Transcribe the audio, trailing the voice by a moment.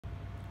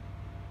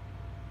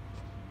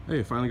Hey,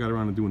 I finally got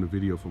around to doing a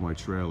video for my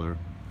trailer.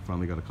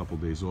 Finally got a couple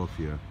days off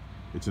here.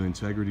 It's an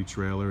Integrity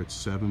trailer. It's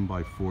 7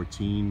 by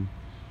 14.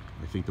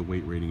 I think the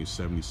weight rating is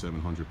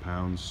 7,700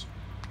 pounds.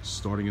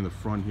 Starting in the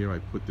front here, I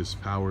put this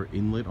power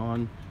inlet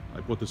on. I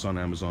bought this on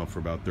Amazon for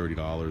about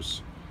 $30.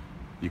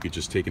 You could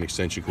just take an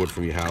extension cord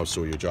from your house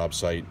or your job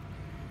site.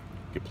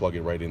 You could plug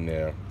it right in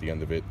there at the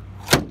end of it,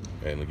 and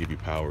it'll give you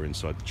power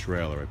inside the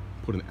trailer.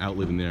 I put an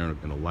outlet in there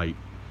and a light.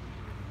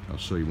 I'll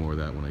show you more of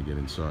that when I get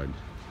inside.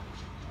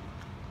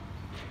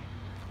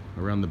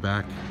 Around the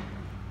back,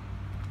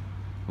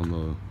 on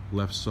the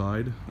left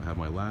side, I have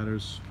my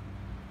ladders.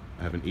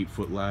 I have an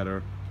 8-foot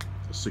ladder,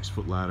 a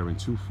 6-foot ladder, and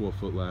 2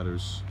 4-foot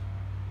ladders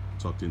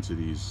tucked into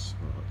these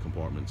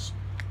compartments.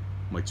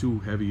 My two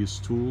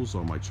heaviest tools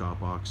are my chop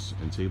box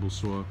and table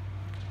saw.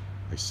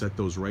 I set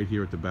those right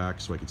here at the back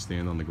so I can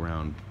stand on the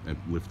ground and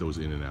lift those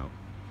in and out.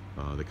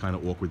 They're kind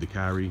of awkward to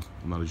carry.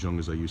 I'm not as young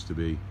as I used to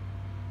be,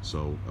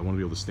 so I want to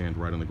be able to stand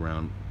right on the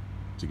ground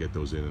to get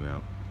those in and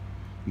out.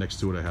 Next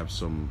to it, I have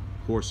some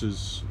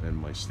horses and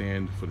my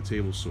stand for the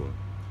table saw.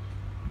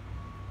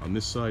 On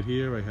this side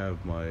here, I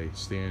have my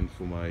stand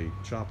for my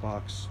chop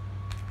box.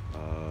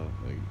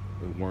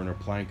 A Werner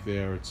plank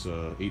there. It's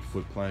a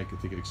 8-foot plank. I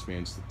think it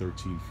expands to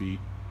 13 feet.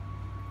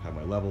 I have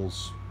my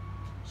levels.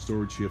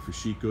 Storage here for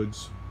sheet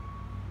goods.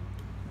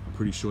 I'm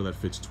pretty sure that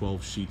fits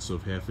 12 sheets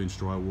of 1/2-inch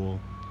drywall.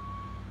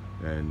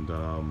 And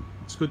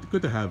it's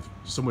good to have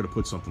somewhere to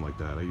put something like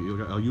that.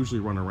 I'll usually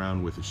run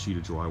around with a sheet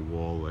of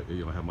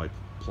drywall. I have my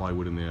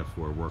plywood in there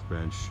for a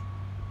workbench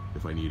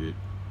if I need it.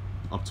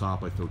 Up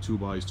top, I throw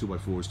 2x,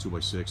 2x4s,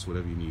 2x6,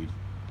 whatever you need.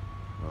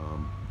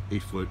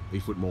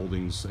 8-foot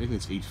moldings, anything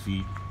that's 8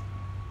 feet,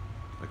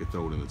 I could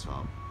throw it in the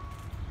top.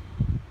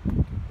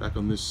 Back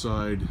on this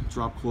side,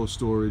 drop cloth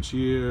storage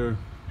here.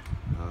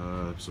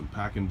 Some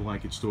packing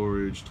blanket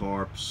storage,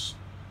 tarps.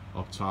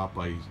 Up top,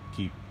 I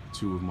keep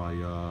 2 of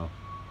my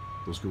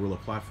those Gorilla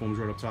platforms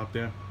right up top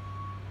there.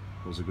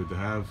 Those are good to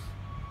have.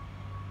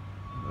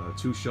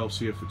 2 shelves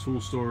here for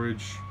tool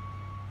storage.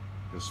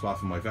 Got a spot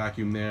for my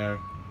vacuum there.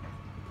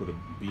 Put a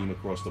beam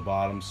across the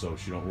bottom so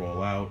she don't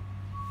roll out.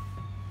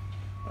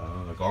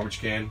 A garbage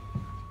can.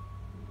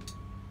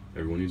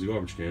 Everyone needs a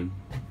garbage can.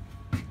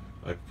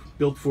 I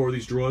built 4 of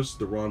these drawers,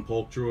 the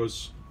Paulk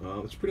drawers.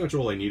 That's pretty much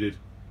all I needed.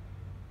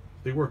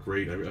 They work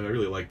great. I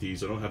really like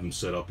these. I don't have them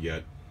set up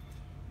yet.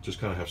 Just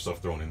kind of have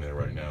stuff thrown in there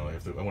right now.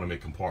 I want to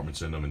make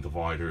compartments in them and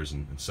dividers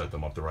and set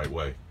them up the right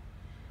way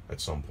at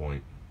some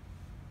point.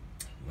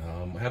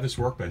 I have this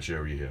workbench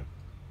area here.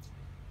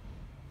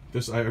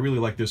 I really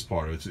like this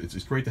part.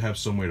 It's great to have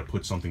somewhere to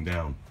put something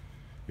down.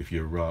 If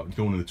you're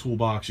going in the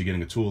toolbox, you're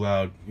getting a tool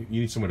out,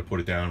 you need somewhere to put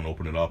it down and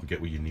open it up and get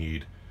what you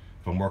need.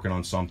 If I'm working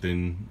on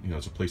something,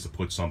 it's a place to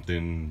put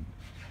something,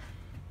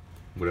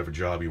 whatever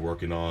job you're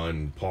working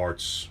on,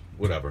 parts,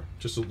 whatever.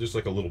 Just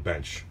like a little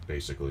bench,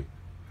 basically.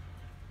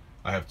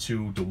 I have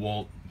 2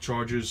 DeWalt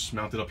chargers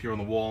mounted up here on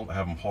the wall. I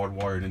have them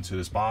hardwired into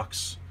this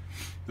box.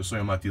 This way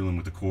I'm not dealing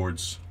with the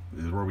cords.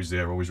 They're always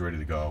there, always ready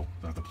to go.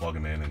 I don't have to plug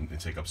them in and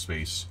take up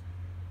space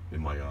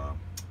in my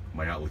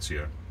my outlets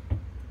here.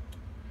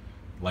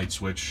 Light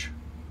switch.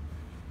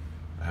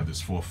 I have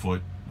this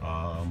 4-foot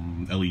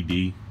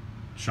LED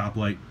shop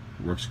light.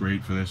 It works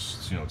great for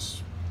this.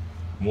 It's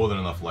more than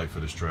enough light for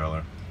this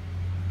trailer.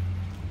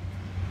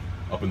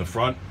 Up in the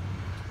front,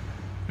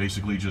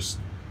 basically just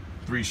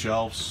 3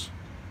 shelves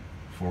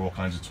for all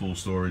kinds of tool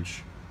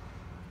storage,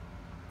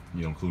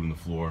 including the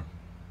floor.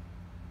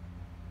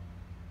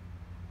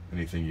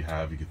 Anything you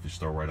have, you could just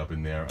throw right up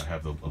in there. I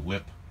have a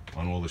lip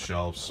on all the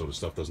shelves so the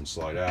stuff doesn't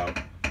slide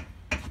out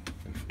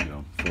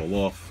and fall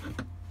off.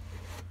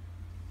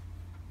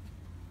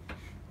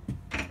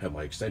 I have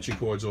my extension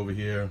cords over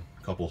here,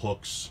 a couple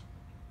hooks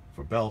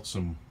for belts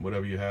and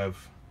whatever you have.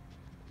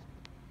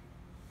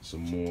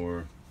 Some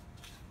more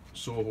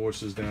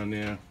sawhorses down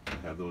there.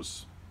 I have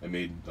those. I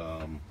made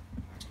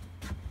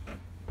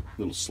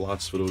little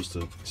slots for those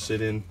to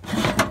sit in.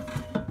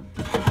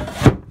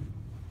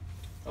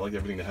 I like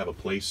everything to have a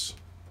place.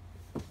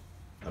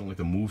 I don't like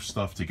to move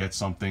stuff to get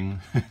something.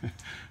 I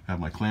have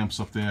my clamps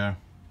up there.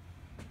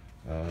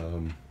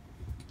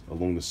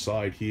 Along the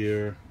side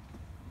here,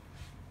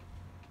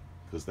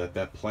 because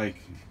that plank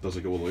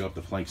doesn't go all the way up.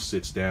 The plank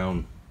sits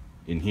down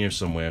in here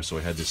somewhere, so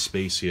I had this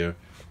space here.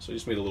 So I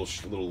just made a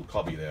little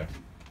cubby there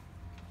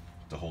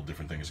to hold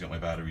different things. Got my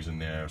batteries in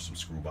there, some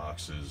screw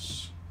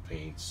boxes,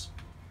 paints.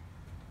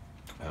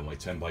 I have my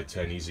 10 by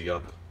 10 easy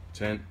up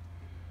tent.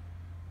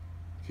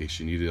 In case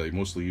you need it, I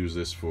mostly use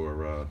this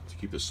for to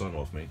keep the sun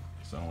off me,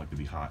 because I don't like to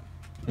be hot.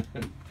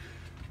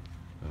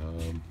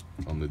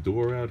 On the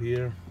door out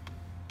here,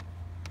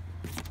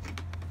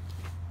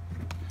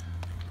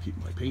 keep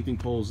my painting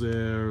poles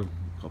there, a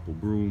couple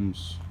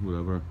brooms,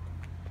 whatever.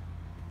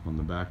 On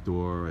the back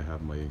door, I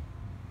have my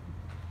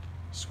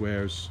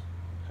squares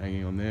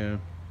hanging on there.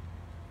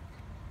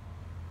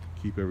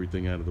 Keep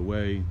everything out of the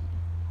way.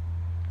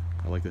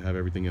 I like to have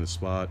everything in a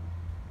spot.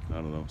 I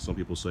don't know. Some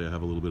people say I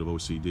have a little bit of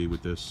OCD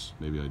with this.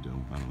 Maybe I do.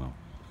 I don't know.